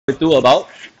7.2 about?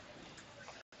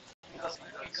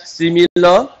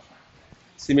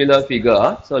 Similar figure.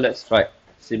 Huh? So let's try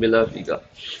similar figure.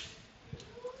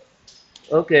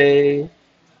 Okay,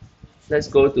 let's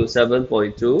go to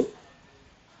 7.2.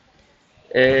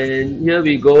 And here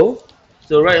we go.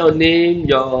 So write your name,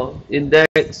 your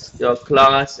index, your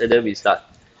class, and then we start.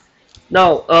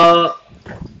 Now,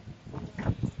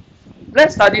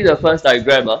 let's study the first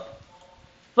diagram.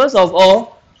 First of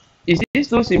all, is these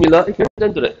two similar? Can you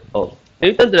turn to that? Oh, can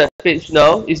you turn to that page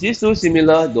now? Is these two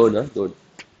similar? Don't.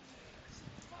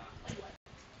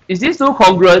 Is these two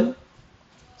congruent?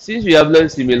 Since we have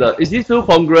learned similar, is these two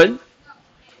congruent?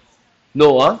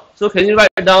 No. So can you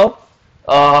write down?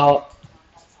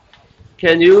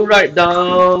 Can you write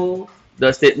down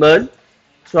the statement?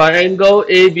 Triangle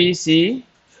ABC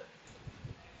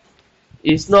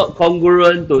is not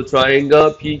congruent to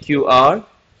triangle PQR.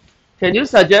 Can you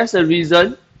suggest a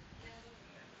reason?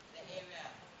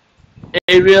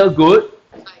 Area good.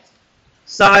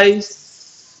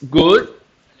 Size good.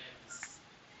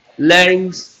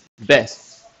 Length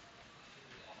best.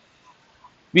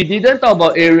 We didn't talk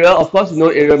about area. Of course, you know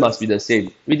area must be the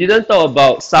same. We didn't talk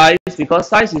about size because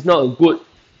size is not a good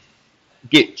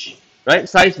gauge, right?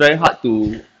 Size very hard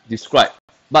to describe,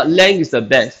 but length is the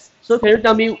best. So can you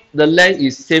tell me the length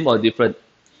is same or different?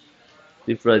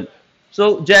 Different.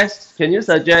 So Jess, can you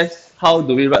suggest how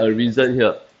do we write a reason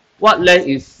here? What length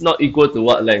is not equal to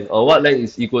what length, or what length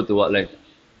is equal to what length?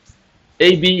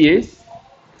 AB is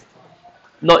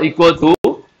not equal to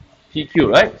PQ,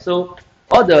 right? So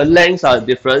all the lengths are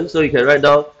different, so you can write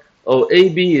down, oh,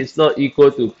 AB is not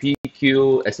equal to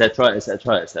PQ, etc.,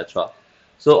 etc., etc.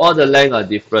 So all the lengths are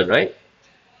different, right?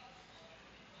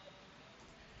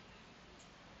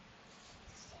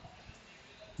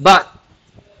 But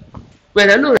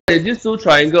when I look at these two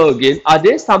triangles again, are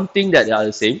they something that they are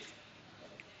the same?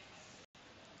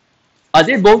 Are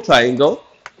they both triangle?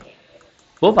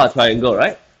 Both are triangle,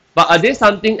 right? But are there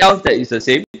something else that is the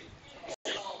same?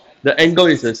 The angle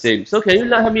is the same. So can you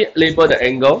help me label the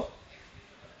angle?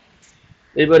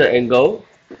 Label the angle.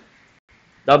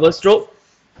 Double stroke.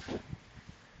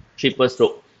 Triple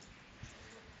stroke.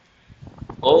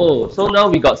 Oh, so now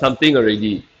we got something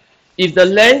already. If the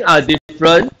length are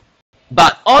different,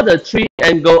 but all the three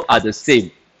angles are the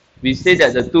same, we say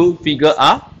that the two figures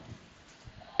are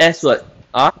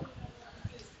are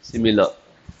similar.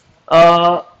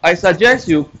 I suggest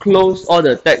you close all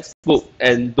the textbook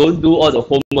and don't do all the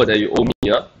homework that you owe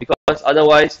me, because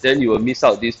otherwise then you will miss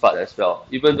out this part as well,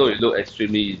 even though it looks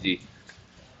extremely easy.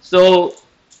 So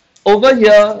over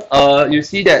here, you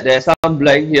see that there's some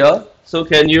blank here. So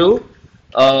can you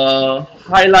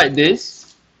highlight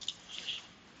this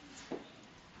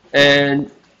and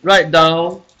write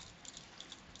down,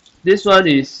 this one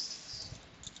is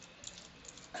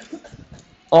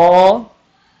all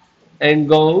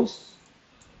angles,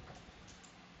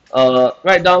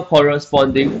 write down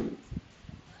corresponding.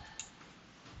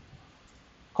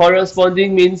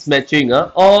 Corresponding means matching.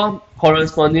 All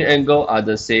corresponding angles are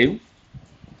the same.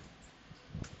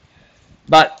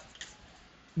 But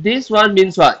this one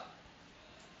means what?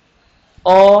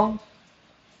 All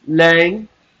length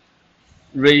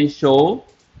ratio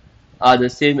are the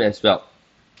same as well.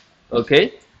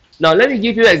 Okay. Now let me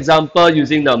give you an example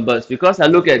using numbers, because I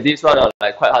look at this one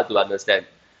like quite hard to understand.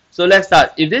 So let's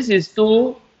start. If this is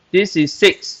 2, this is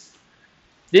 6,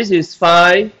 this is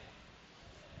 5,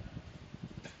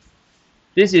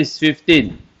 this is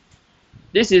 15,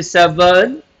 this is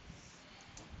 7,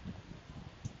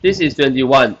 this is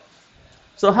 21.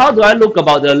 So how do I look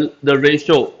about the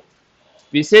ratio?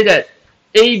 We say that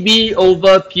AB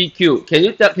over PQ. Can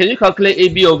you calculate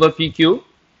AB over PQ?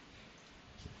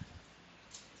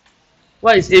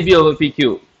 What is AB over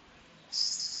PQ?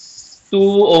 2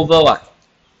 over what?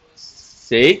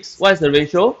 6. What is the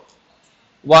ratio?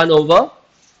 1 over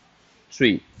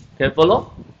 3. Can you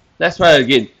follow? Let's try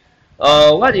again.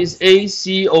 What is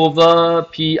AC over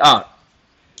PR?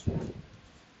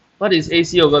 What is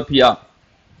AC over PR?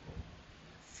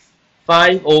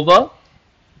 5 over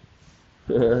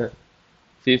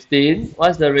 15.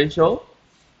 What's the ratio?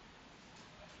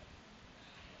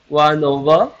 1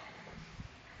 over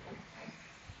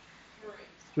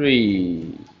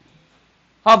 3.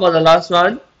 How about the last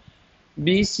one?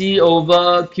 BC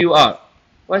over QR.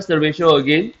 What's the ratio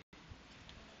again?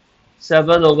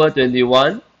 7 over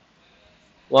 21.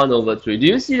 1 over 3. Do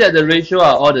you see that the ratio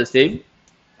are all the same?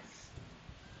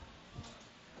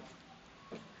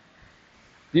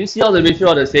 Do you see all the ratio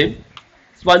are the same?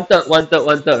 It's 1/3, 1/3,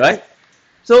 1/3, right?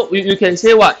 So you can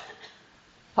say what?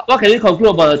 What can you conclude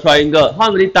about a triangle? How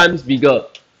many times bigger?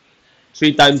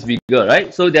 3 times bigger,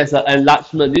 right? So there's an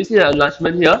enlargement. Do you see the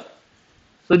enlargement here?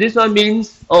 So this one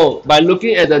means, oh, by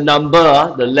looking at the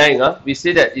number, the length, we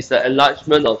say that it's an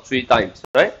enlargement of 3 times,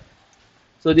 right?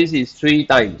 So this is 3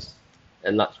 times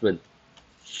enlargement.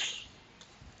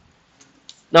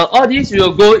 Now all these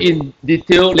will go in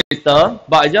detail later,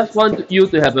 but I just want you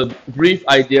to have a brief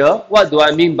idea. What do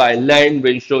I mean by length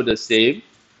ratio the same?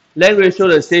 Length ratio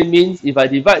the same means if I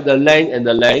divide the length and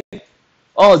the length,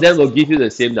 all of them will give you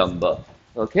the same number.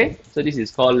 Okay, so this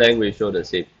is called length ratio the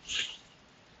same.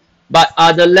 But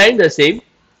are the length the same?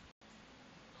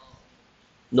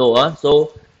 No,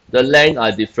 so the length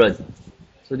are different.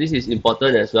 So this is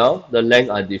important as well. The length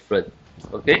are different.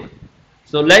 Okay,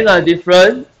 so length are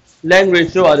different, length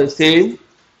ratio are the same,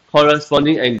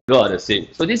 corresponding angle are the same.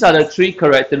 So these are the 3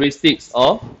 characteristics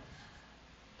of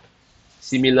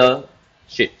similar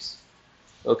shapes.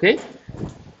 Okay,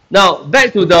 now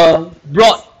back to the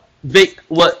broad vague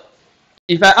word.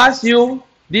 If I ask you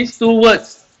these 2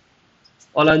 words,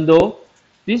 Orlando,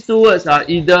 these 2 words are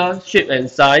either shape and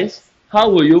size, how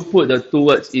will you put the 2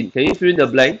 words in? Can you fill in the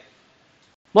blank?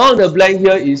 One of the blank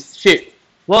here is shape,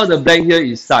 one of the blank here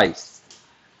is size.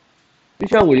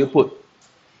 Which one will you put?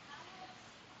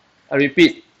 I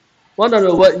repeat, one of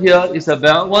the word here is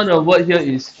Isabel, one of the word here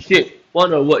is shape,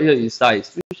 one of the word here is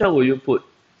size. Which one will you put?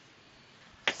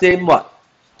 Same what?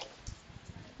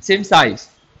 Same size,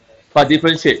 but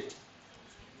different shape.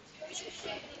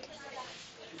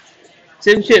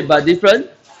 Same shape but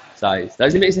different size.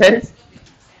 Does it make sense?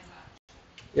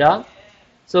 Yeah.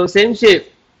 So same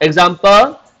shape.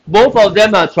 Example, both of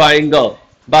them are triangle,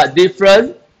 but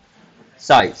different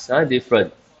size.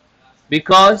 Different.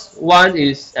 Because one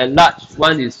is enlarged,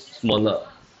 one is smaller.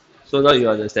 So now you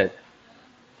understand.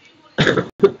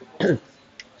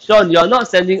 Sean, you are not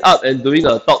standing up and doing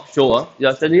a talk show. You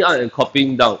are standing up and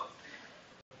copying down.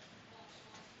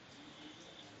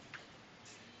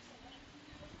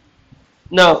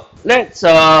 Now let's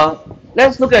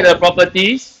look at the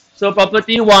properties. So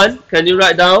property 1, can you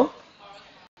write down?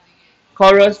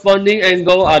 Corresponding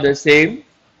angle are the same.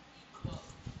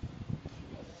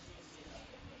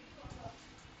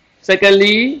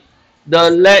 Secondly,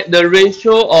 the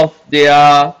ratio of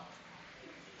their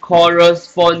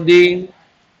corresponding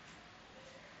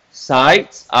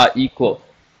sides are equal.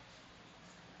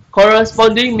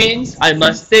 Corresponding means I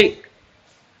must take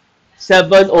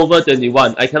 7 over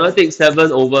 21. I cannot take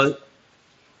 7 over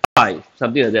 5,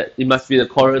 something like that. It must be the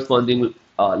corresponding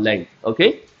length.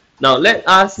 Okay. Now let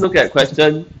us look at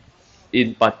question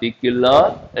in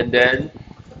particular, and then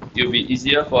it will be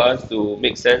easier for us to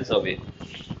make sense of it.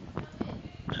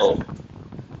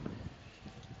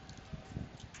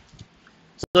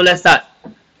 So let's start.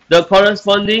 The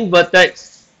corresponding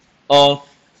vertex of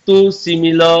 2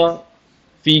 similar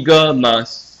figure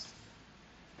must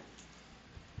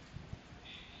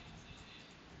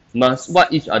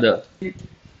what each other?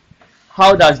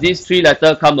 How does this 3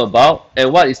 letter come about,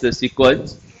 and what is the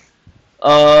sequence?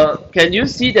 Can you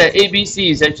see that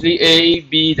ABC is actually A,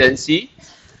 B, then C?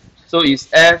 So it's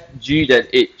F, G, then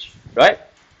H, right?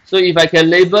 So if I can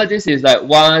label, this is like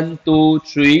 1, 2,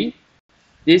 3.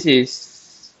 This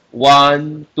is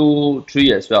 1, 2,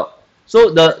 3 as well. So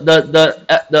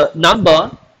the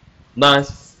number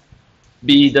must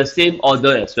be the same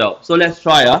order as well. So let's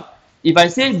try. If I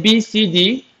say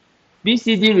BCD,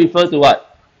 BCD refer to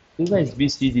what? Where is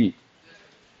BCD?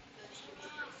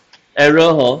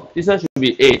 Error, huh? This one should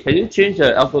be A. Can you change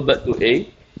the alphabet to A?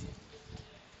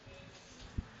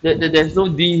 There's no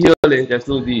D here, there's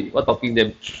no D. What talking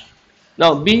them?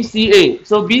 Now BCA.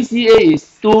 So BCA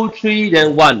is 2, 3,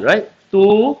 then 1, right?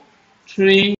 2,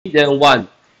 3, then 1.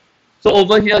 So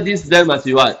over here, this then must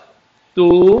be what?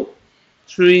 2,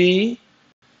 3,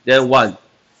 then 1.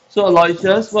 So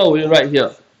Aloysius, what will you write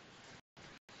here?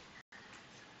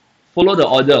 Follow the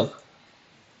order.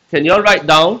 Can you all write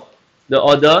down the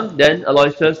order? Then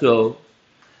Aloysius will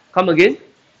come again.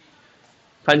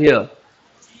 Can't hear.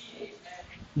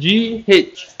 G,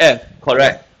 H, F.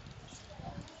 Correct.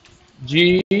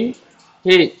 G,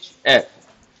 H, F.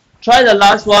 Try the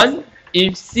last one.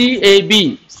 If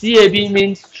CAB, CAB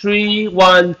means 3,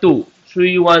 1, 2.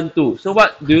 3, 1, 2. So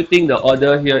what do you think the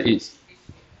order here is?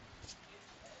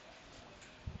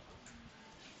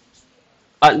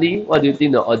 Utley, what do you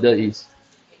think the order is?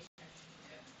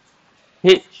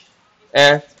 H,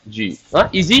 F, G.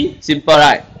 Easy? Simple,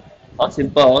 right?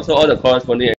 Simple. So all the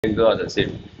corresponding angles are the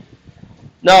same.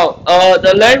 Now,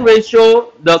 the length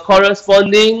ratio, the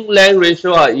corresponding length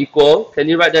ratio are equal. Can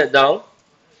you write that down?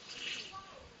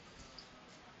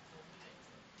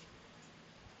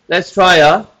 Let's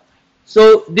try.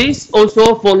 So this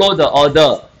also follow the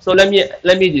order. So let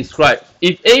me describe.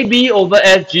 If AB over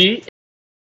FG,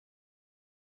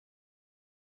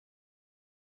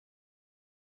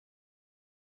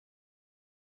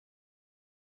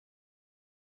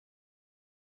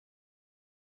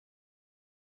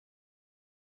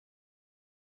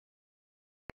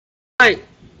 write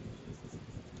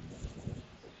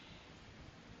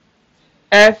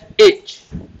FH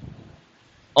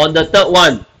on the third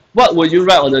one, what will you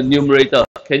write on the numerator?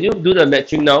 Can you do the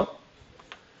matching now?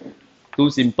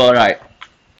 Too simple, right?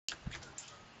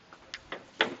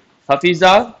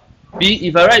 Hafiza,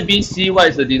 if I write BC, what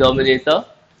is the denominator?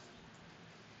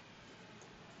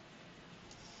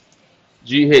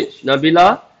 GH.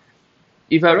 Nabila,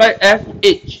 if I write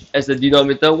FH as the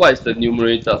denominator, what is the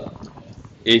numerator?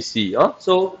 AC.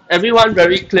 So everyone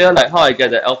very clear like how I get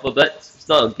the alphabet. It's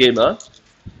not a game.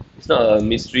 It's not a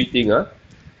mystery thing.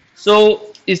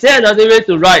 So is there another way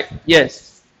to write?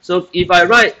 Yes. So if I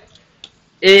write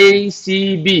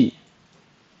ACB,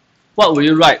 what will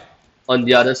you write on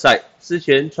the other side?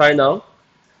 Sichuan, try now.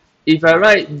 If I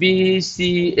write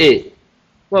BCA,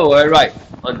 what will I write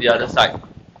on the other side?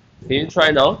 Can you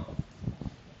try now?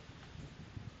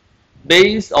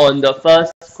 Based on the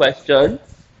first question,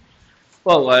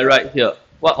 what will I write here?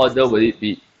 What order will it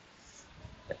be?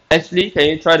 Ashley, can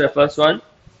you try the first one?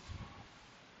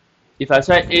 If I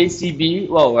try ACB,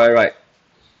 what will I write?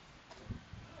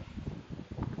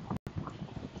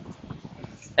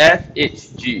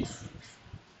 FHG.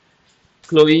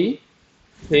 Chloe,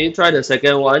 can you try the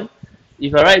second one?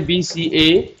 If I write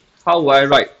BCA, how will I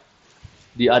write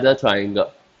the other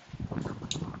triangle?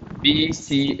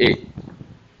 BCA.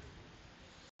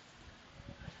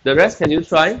 The rest, can you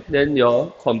try? Then you'll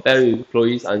compare with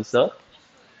Chloe's answer.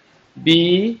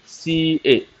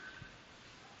 BCA.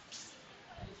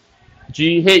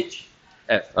 GHF.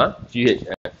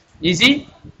 GHF. Easy?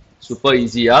 Super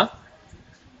easy.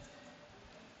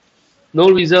 No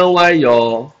reason why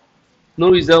your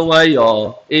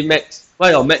A-max, why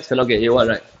your max cannot get A1,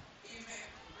 right?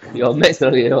 Your max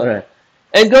cannot get A1, right?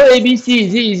 Angle ABC,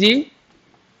 is it easy?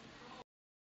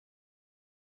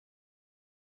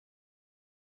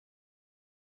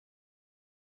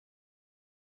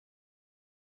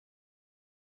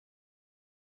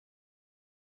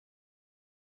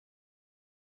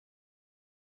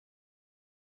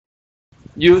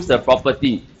 Use the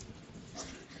property.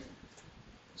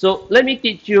 So let me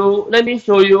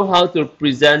show you how to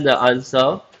present the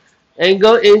answer.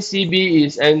 Angle ACB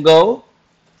is angle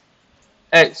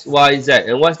XYZ.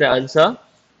 And what's the answer?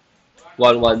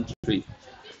 113.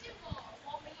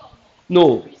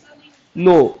 No.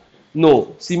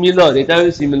 Similar. They tell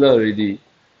you similar already.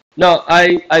 Now,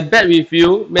 I bet with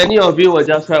you, many of you will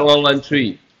just write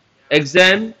 113.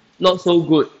 Exam, not so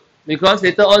good. Because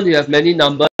later on you have many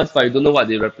numbers, but you don't know what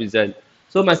they represent.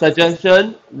 So my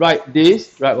suggestion, write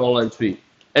this, write 113.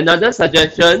 Another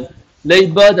suggestion,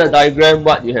 label the diagram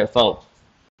what you have found.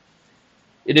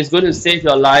 It is going to save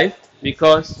your life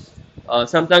because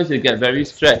sometimes you get very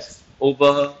stressed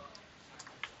over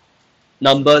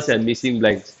numbers and missing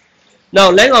blanks. Now,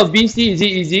 length of BC, is it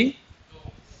easy?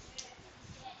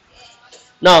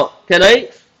 Now, can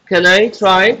I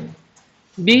try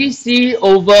BC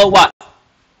over what?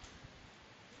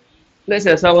 Let's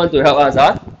have someone to help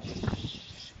us.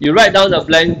 You write down the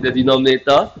blank, the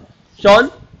denominator.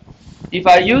 Sean, if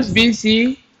I use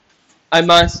BC, I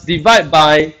must divide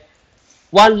by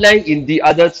one length in the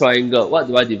other triangle. What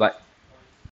do I divide?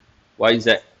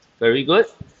 YZ. Very good.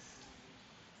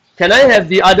 Can I have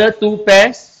the other two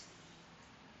pairs?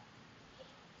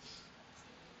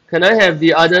 Can I have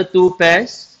the other two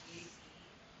pairs?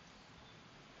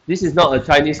 This is not a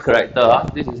Chinese character.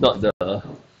 This is not the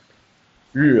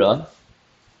R.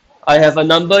 I have a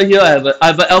number here, I have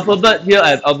an alphabet here, I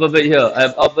have alphabet here, I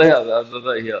have alphabet here, I have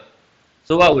alphabet here.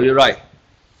 So what will you write?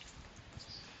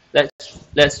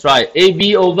 Let's try.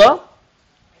 AB over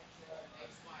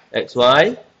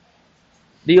XY.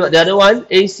 The other one,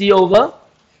 AC over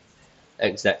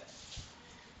XZ.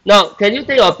 Now, can you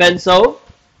take your pencil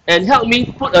and help me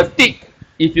put a tick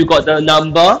if you got the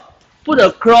number, put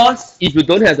a cross if you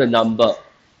don't have the number.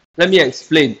 Let me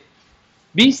explain.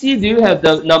 BC, do you have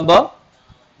the number?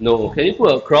 No. Can you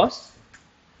put a cross?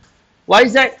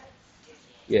 YZ?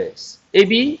 Yes.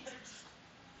 AB?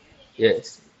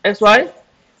 Yes. XY?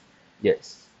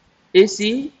 Yes.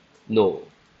 AC? No.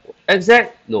 XZ?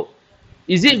 No.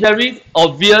 Is it very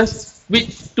obvious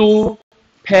which two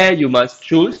pair you must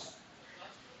choose?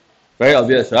 Very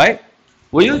obvious, right?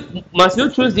 Must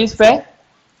you choose this pair?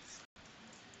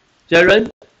 Sharon,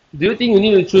 do you think you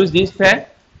need to choose this pair?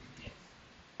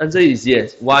 Answer is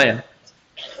yes. Why?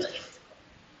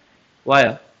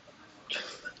 Why?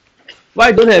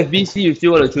 Why don't have BC, you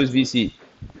still want to choose BC?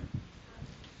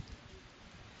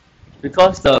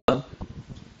 Because the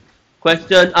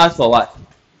question asks for what?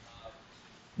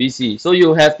 BC. So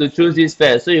you have to choose this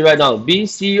pair. So you write down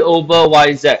BC over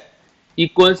YZ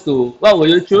equals to, what will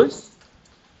you choose?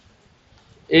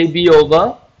 AB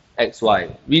over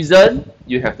xy. Reason,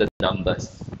 you have the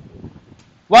numbers.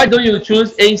 Why don't you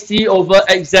choose AC over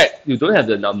XZ? You don't have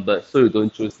the numbers, so you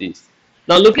don't choose this.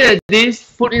 Now looking at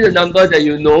this, put in the number that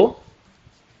you know.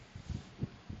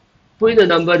 Put in the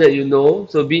number that you know.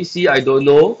 So BC, I don't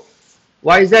know.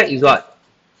 YZ is what?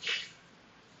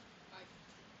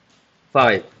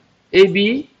 5.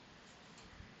 AB,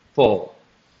 4.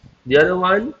 The other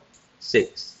one,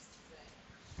 6.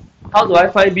 How do I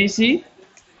find BC?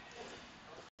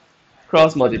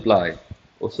 Cross multiply.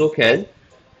 Also can.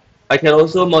 I can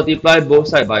also multiply both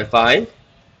sides by 5.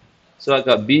 So I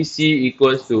got BC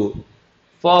equals to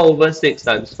 4 over 6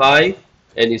 times 5.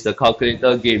 And it's a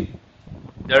calculator game.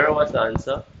 Darren, what's the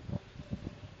answer?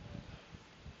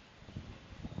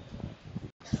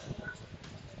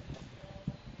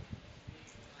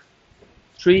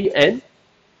 3 and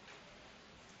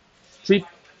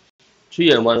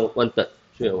 3 and 1 third.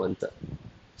 3 and 1 third.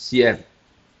 CM.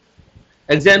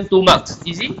 Exam 2 marks.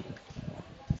 Easy?